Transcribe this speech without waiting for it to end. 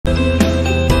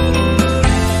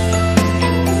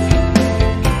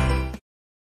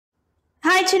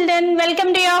children,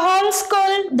 welcome to your home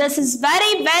school. This is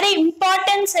very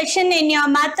important session in your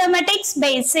mathematics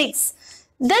basics.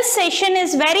 This session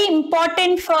is very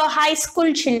important for high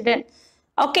school children.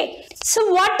 Okay, so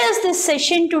what is this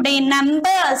session today?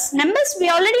 Numbers. Numbers we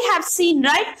already have seen,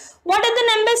 right? What are the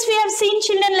numbers we have seen,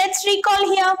 children? Let's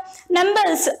recall here.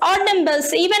 Numbers, odd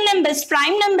numbers, even numbers,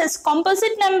 prime numbers,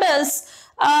 composite numbers.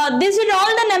 These are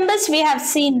all the numbers we have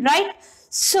seen, right?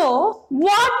 So,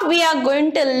 what we are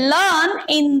going to learn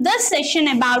in this session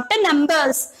about the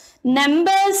numbers.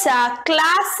 Numbers are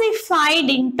classified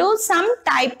into some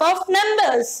type of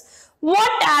numbers.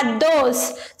 What are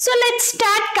those? So, let's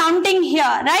start counting here,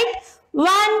 right?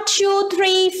 1, 2,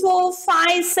 3, 4,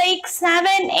 5, 6, 7,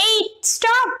 8.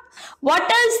 Stop.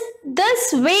 What is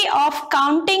this way of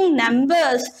counting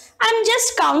numbers? I'm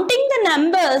just counting the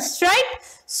numbers, right?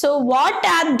 So what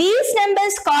are these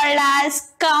numbers called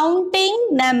as? Counting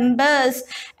numbers.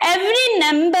 Every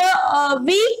number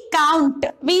we count,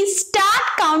 we start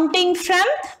counting from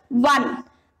 1.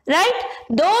 Right?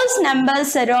 Those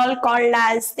numbers are all called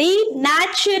as the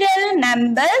natural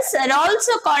numbers, are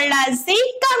also called as the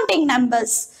counting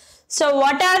numbers. So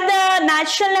what are the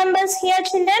natural numbers here,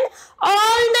 children?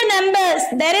 All the numbers.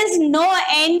 There is no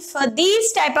end for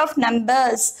these type of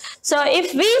numbers. So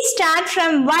if we start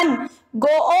from 1, go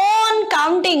on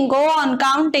counting, go on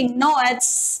counting. No,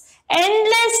 it's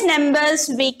endless numbers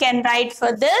we can write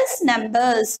for this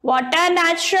numbers. What are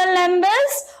natural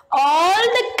numbers? All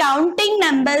the counting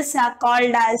numbers are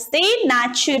called as the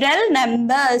natural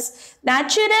numbers.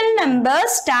 Natural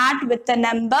numbers start with the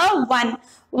number 1.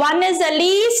 1 is the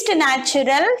least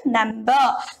natural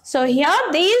number. So here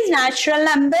these natural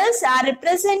numbers are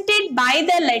represented by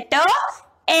the letter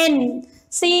N.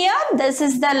 See here, this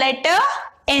is the letter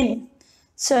N.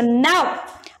 So now,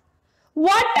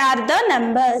 what are the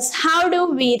numbers? How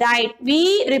do we write?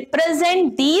 We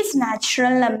represent these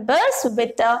natural numbers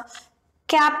with a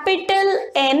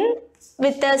capital N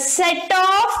with a set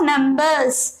of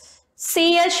numbers.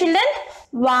 See here, children.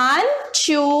 1,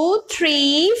 2,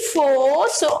 3, 4,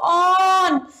 so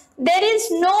on. There is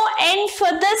no end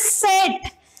for this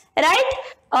set, right?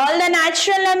 All the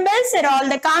natural numbers are all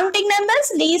the counting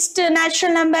numbers. Least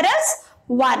natural number is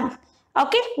 1.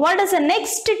 Okay, what is the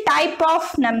next type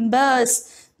of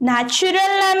numbers?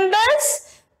 Natural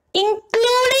numbers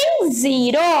including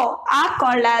 0 are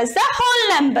called as the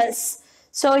whole numbers.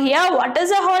 So here, what is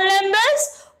the whole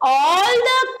numbers? All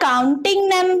the counting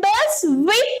numbers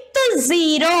with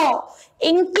 0,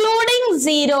 including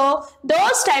 0,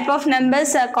 those type of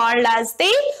numbers are called as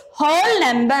the whole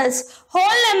numbers.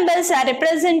 Whole numbers are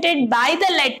represented by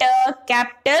the letter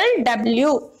capital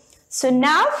W. So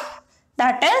now,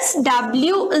 that is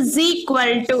W is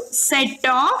equal to set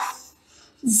of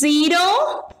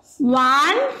 0,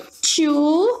 1,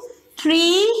 2,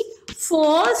 3,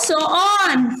 4, so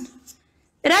on.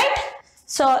 Right?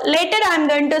 So later I am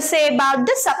going to say about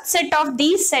the subset of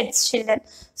these sets, children.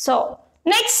 So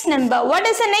next number. What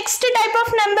is the next type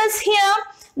of numbers here?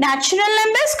 Natural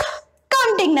numbers,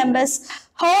 counting numbers.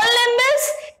 Whole numbers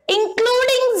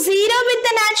including 0 with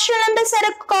the natural numbers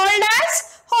are called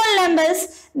as whole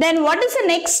numbers. Then what is the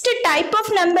next type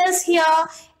of numbers here?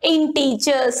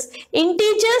 Integers.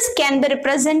 Integers can be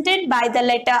represented by the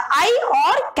letter I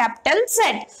or capital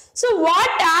Z. So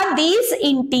what are these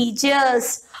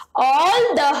integers?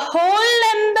 All the whole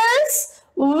numbers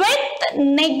with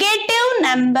negative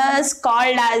numbers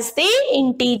called as the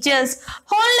integers.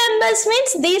 Whole numbers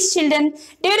means these, children.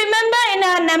 Do you remember in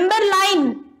our number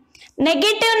line?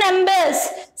 Negative numbers,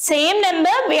 same number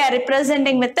we are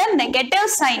representing with a negative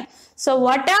sign. So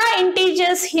what are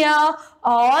integers here?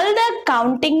 All the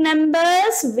counting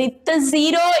numbers with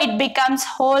 0, it becomes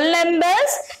whole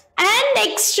numbers, and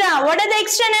extra. What are the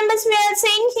extra numbers we are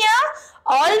saying here?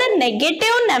 All the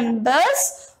negative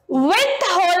numbers with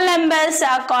whole numbers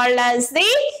are called as the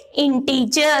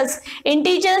integers.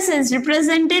 Integers is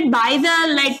represented by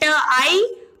the letter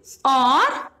I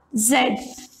or Z.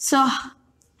 So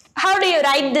how do you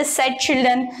write this set,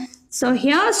 children? So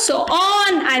here, so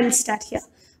on, I will start here.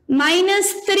 -3,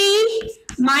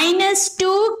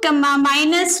 -2,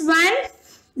 -1,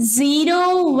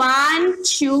 0, 1,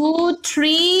 2,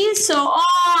 3, so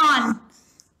on.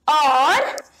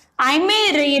 Or I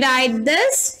may rewrite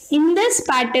this in this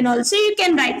pattern also. You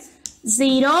can write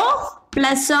 0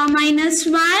 plus or minus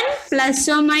 1 plus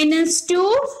or minus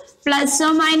 2 plus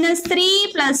or minus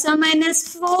 3 plus or minus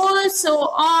 4, so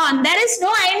on. There is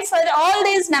no end for all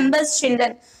these numbers,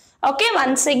 children. Okay,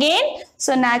 once again.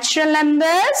 So natural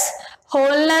numbers,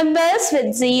 whole numbers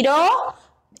with 0,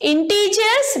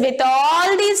 integers with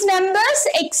all these numbers,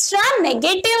 extra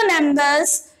negative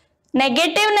numbers,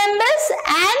 Negative numbers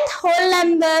and whole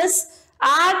numbers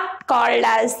are called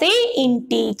as the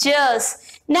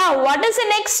integers. Now, what is the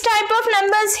next type of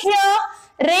numbers here?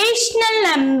 Rational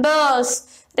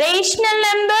numbers. Rational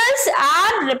numbers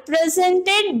are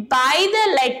represented by the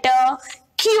letter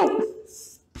Q.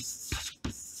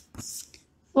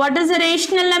 What is the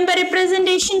rational number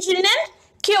representation, children?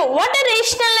 Q. What are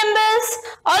rational numbers?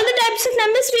 All the types of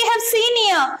numbers we have seen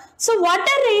here. So, what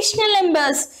are rational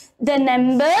numbers? The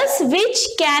numbers which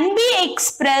can be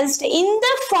expressed in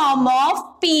the form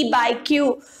of P by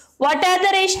Q. What are the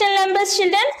rational numbers,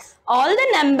 children? All the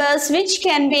numbers which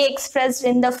can be expressed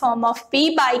in the form of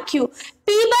P by Q.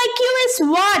 P by Q is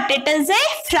what? It is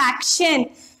a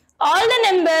fraction. All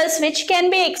the numbers which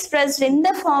can be expressed in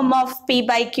the form of P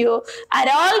by Q are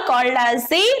all called as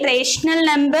the rational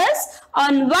numbers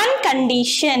on one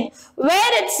condition,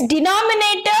 where its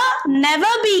denominator never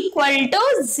be equal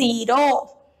to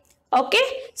 0. Okay,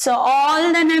 so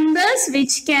all the numbers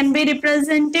which can be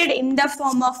represented in the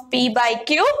form of P by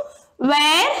Q,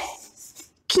 where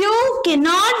Q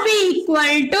cannot be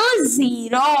equal to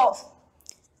 0.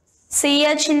 See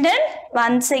here, children,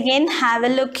 once again have a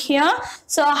look here.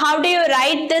 So how do you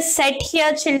write this set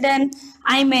here, children?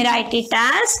 I may write it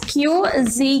as Q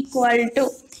is equal to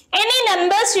any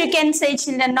numbers you can say,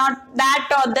 children, not that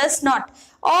or this, not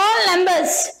all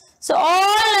numbers. So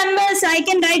all numbers I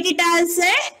can write it as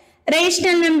a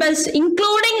rational numbers,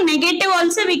 including negative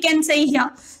also we can say here.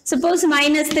 Suppose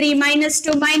 -3,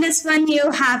 -2, -1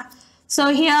 you have. So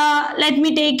here let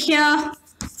me take here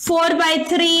 4 by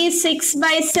 3, 6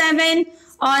 by 7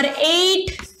 or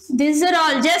 8. These are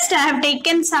all just I have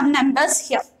taken some numbers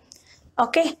here.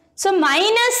 Okay. So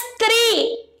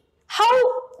 -3. How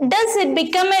does it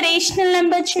become a rational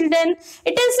number, children?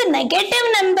 It is a negative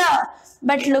number.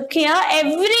 But look here,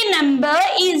 every number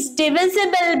is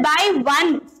divisible by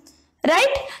 1.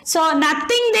 Right? So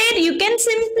nothing there. You can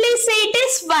simply say it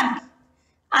is 1.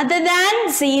 Other than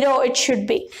 0 it should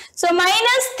be. So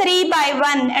 -3 by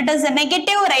 1, it is a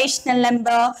negative rational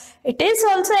number. It is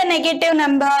also a negative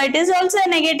number. It is also a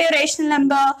negative rational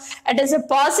number. It is a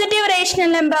positive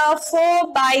rational number.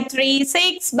 4 by 3,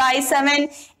 6 by 7,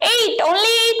 8.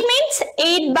 Only 8 means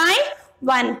 8 by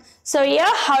 1. So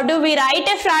here how do we write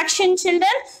a fraction,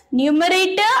 children?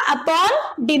 Numerator upon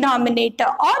denominator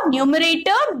or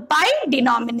numerator by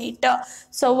denominator.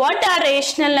 So what are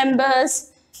rational numbers?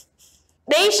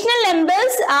 Rational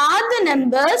numbers are the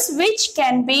numbers which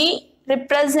can be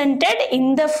represented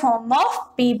in the form of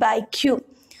P by Q,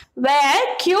 where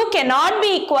Q cannot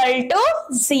be equal to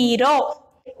 0.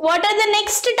 What are the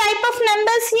next type of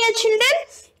numbers here, children?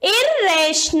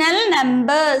 Irrational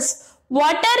numbers.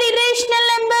 What are irrational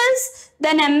numbers?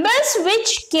 The numbers which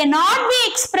cannot be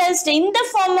expressed in the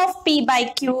form of P by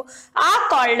Q are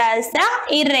called as the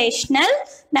irrational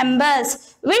numbers.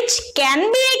 Which can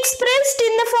be expressed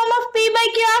in the form of P by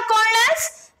Q are called as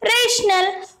rational.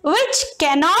 Which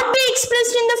cannot be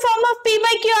expressed in the form of P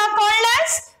by Q are called as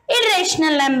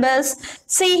irrational numbers.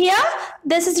 See here,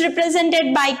 this is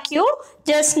represented by Q.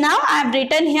 Just now I have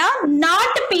written here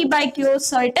not P by Q,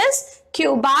 so it is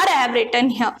Q bar I have written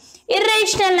here.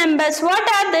 Irrational numbers, what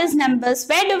are these numbers?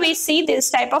 Where do we see this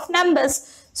type of numbers?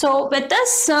 So with a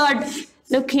surd,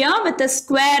 look here, with a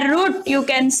square root, you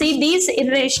can see these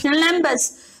irrational numbers.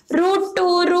 Root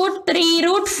 2, root 3,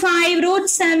 root 5, root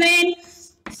 7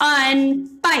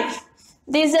 and pi.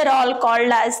 These are all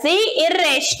called as the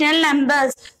irrational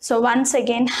numbers. So once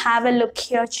again have a look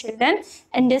here, children.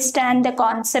 Understand the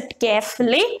concept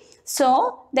carefully. So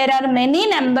there are many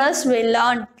numbers we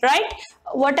learned, right?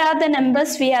 What are the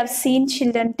numbers we have seen,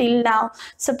 children, till now?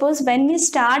 Suppose when we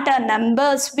start our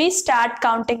numbers, we start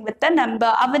counting with the number.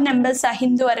 Our numbers are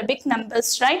Hindu Arabic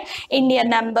numbers, right? Indian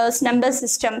numbers, number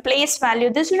system, place value.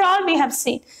 This is all we have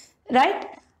seen, right?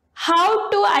 How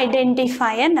to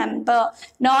identify a number?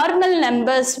 Normal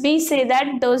numbers, we say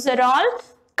that those are all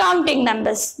counting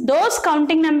numbers. Those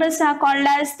counting numbers are called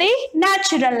as the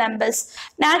natural numbers.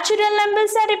 Natural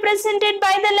numbers are represented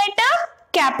by the letter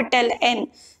capital N.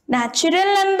 Natural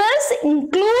numbers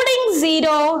including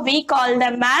 0, we call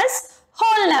them as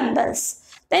whole numbers.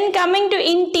 Then coming to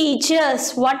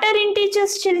integers. What are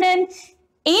integers, children?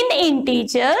 In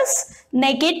integers,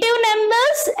 negative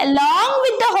numbers along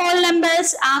with the whole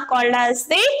numbers are called as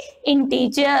the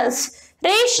integers.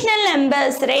 Rational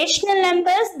numbers,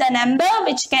 the number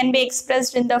which can be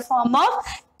expressed in the form of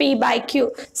P by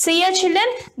Q. See here, children,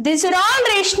 these are all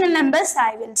rational numbers,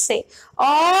 I will say.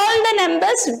 All the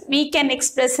numbers we can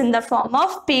express in the form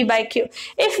of P by Q.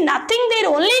 If nothing there,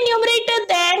 only numerator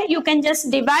there, you can just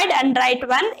divide and write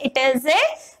 1. It is a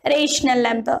rational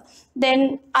number.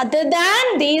 Then other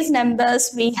than these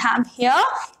numbers, we have here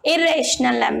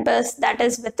irrational numbers, that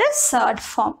is with the third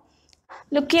form.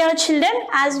 Look here children,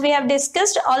 as we have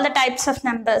discussed all the types of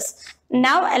numbers.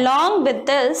 Now along with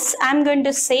this, I am going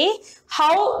to say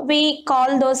how we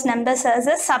call those numbers as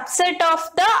a subset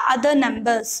of the other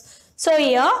numbers. So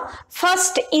here,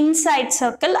 first inside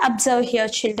circle, observe here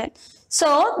children.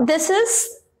 So this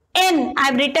is n. I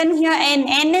have written here n.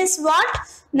 N is what?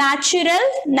 Natural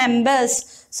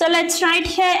numbers. So let's write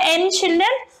here n children.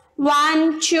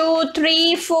 1, 2,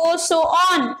 3, 4, so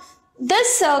on.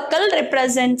 This circle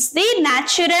represents the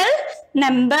natural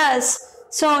numbers.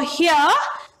 So here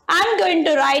I am going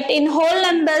to write in whole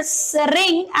numbers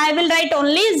ring, I will write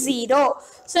only 0.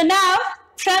 So now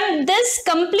from this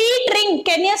complete ring,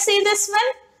 can you see this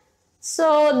one?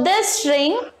 So this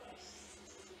ring,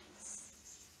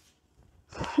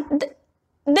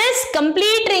 this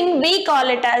complete ring we call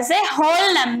it as a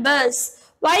whole numbers.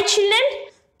 Why children?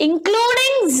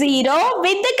 Including 0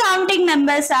 with the counting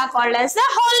numbers are called as the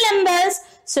whole numbers.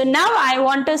 So now I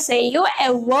want to say you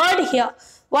a word here.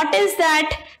 What is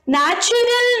that?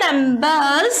 Natural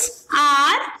numbers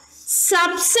are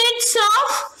subsets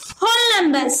of whole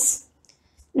numbers.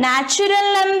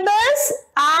 Natural numbers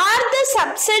are the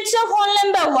subsets of whole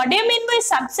number. What do you mean by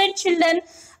subset children?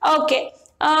 Okay,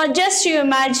 just you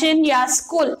imagine your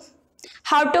school.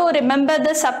 How to remember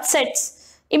the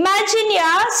subsets? Imagine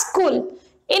your school.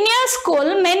 In your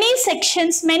school, many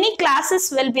sections, many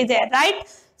classes will be there, right?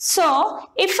 So,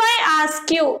 if I ask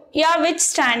you, which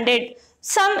standard?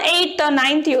 Some 8th or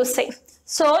 9th you say.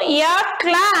 So, your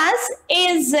class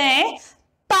is a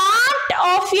part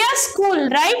of your school,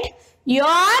 right? You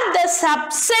are the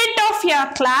subset of your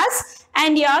class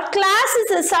and your class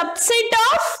is a subset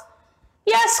of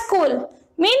your school.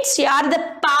 Means you are the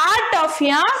part of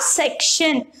your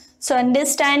section. So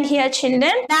understand here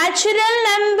children, natural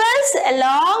numbers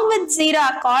along with 0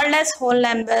 are called as whole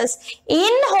numbers. In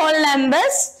whole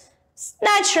numbers,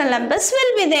 natural numbers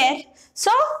will be there.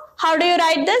 So how do you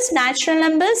write this? Natural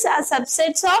numbers are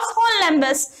subsets of whole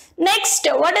numbers. Next,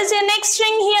 what is your next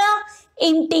string here?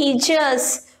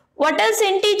 Integers. What is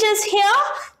integers here?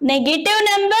 Negative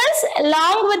numbers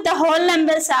along with the whole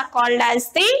numbers are called as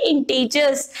the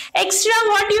integers. Extra,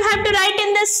 what you have to write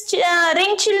in this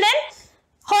ring children?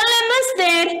 Whole numbers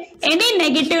there. Any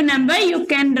negative number you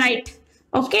can write.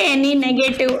 Okay, any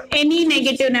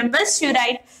negative numbers you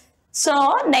write.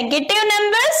 So, negative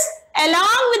numbers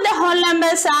along with the whole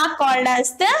numbers are called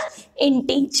as the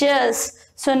integers.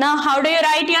 So, now how do you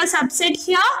write your subset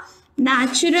here?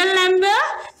 Natural number,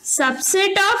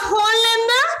 subset of whole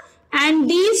number, and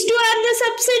these two are the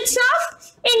subsets of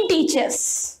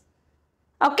integers.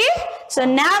 Okay, so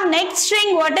now next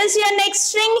string, what is your next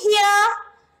string here?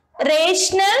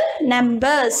 Rational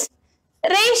numbers.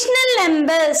 Rational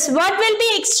numbers. What will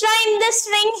be extra in this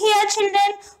string here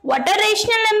children? What are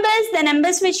rational numbers? The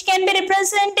numbers which can be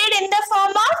represented in the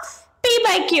form of P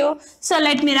by Q. So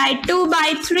let me write 2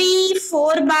 by 3,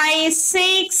 4 by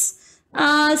 6,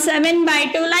 7 by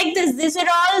 2 like this. These are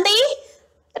all the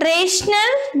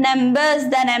rational numbers.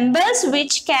 The numbers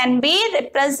which can be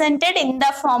represented in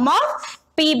the form of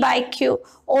P by Q.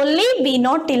 Only we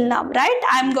know till now, right?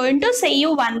 I am going to say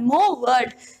you one more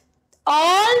word.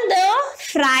 All the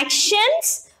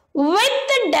fractions with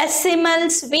the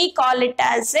decimals, we call it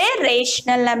as a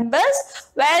rational numbers,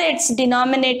 where its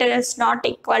denominator is not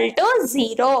equal to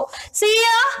 0. See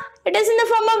here, it is in the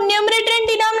form of numerator and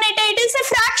denominator. It is a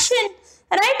fraction,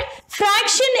 right?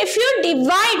 Fraction, if you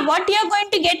divide, what you are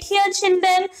going to get here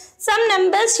children? Some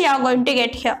numbers you are going to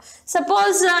get here.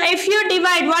 Suppose if you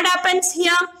divide, what happens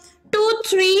here? 2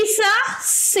 3s are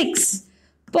 6.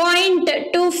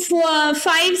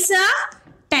 0.25s are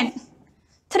 10.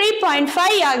 3.5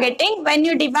 you are getting when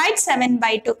you divide 7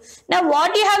 by 2. Now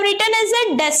what you have written is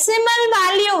a decimal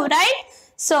value, right?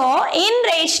 So in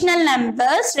rational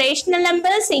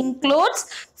numbers includes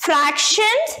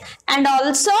fractions and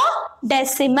also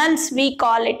decimals. We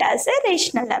call it as a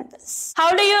rational numbers.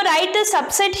 How do you write the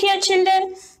subset here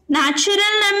children? Natural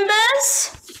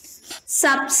numbers,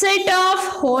 subset of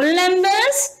whole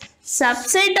numbers,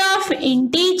 subset of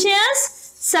integers,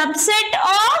 subset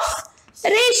of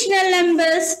rational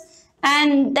numbers,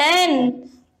 and then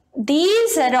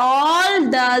these are all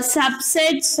the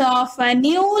subsets of a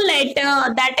new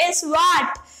letter, that is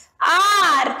what?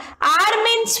 R. R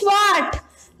means what?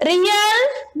 Real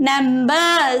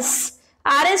numbers.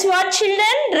 R is what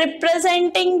children?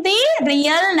 Representing the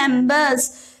real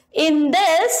numbers. In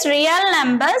this real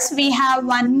numbers, we have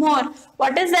one more.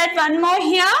 What is that one more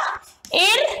here?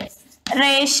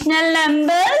 Irrational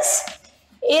numbers,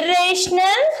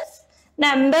 irrational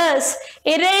numbers.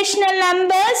 Irrational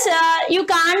numbers, you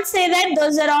can't say that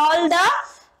those are all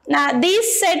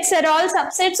these sets are all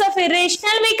subsets of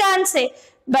irrational, we can't say.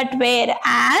 But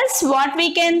whereas what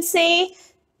we can say,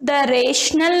 the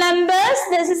rational numbers,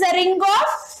 this is a ring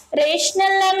of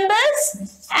rational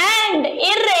numbers and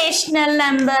irrational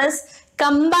numbers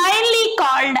combinedly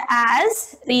called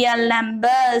as real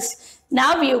numbers.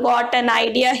 Now you got an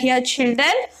idea here,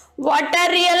 children. What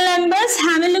are real numbers?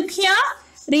 Have a look here.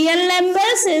 Real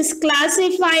numbers is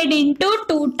classified into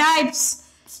two types,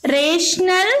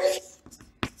 rational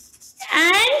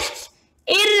and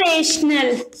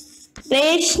irrational.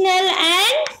 Rational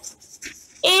and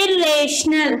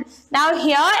irrational. Now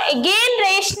here again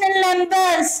rational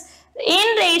numbers.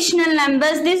 In rational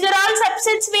numbers, these are all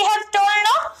subsets we have told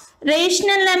now.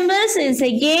 Rational numbers is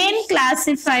again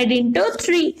classified into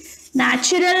three.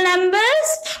 Natural numbers,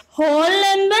 whole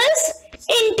numbers,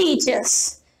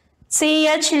 integers. See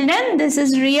here children, this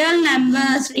is real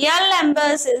numbers. Real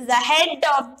numbers is the head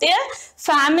of the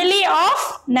family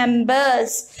of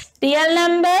numbers. Real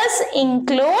numbers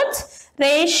includes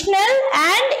rational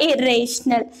and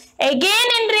irrational. Again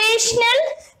in rational,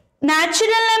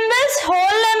 natural numbers,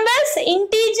 whole numbers,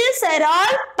 integers are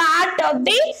all part of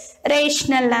the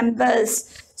rational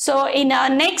numbers. So in our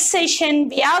next session,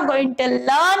 we are going to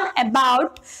learn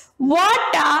about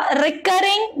what are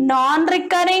recurring,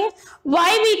 non-recurring,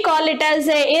 why we call it as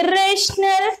a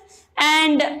irrational,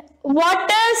 and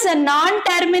what is a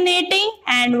non-terminating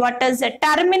and what is a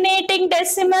terminating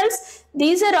decimals.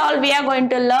 These are all we are going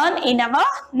to learn in our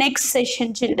next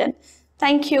session, children.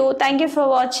 Thank you. Thank you for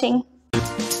watching.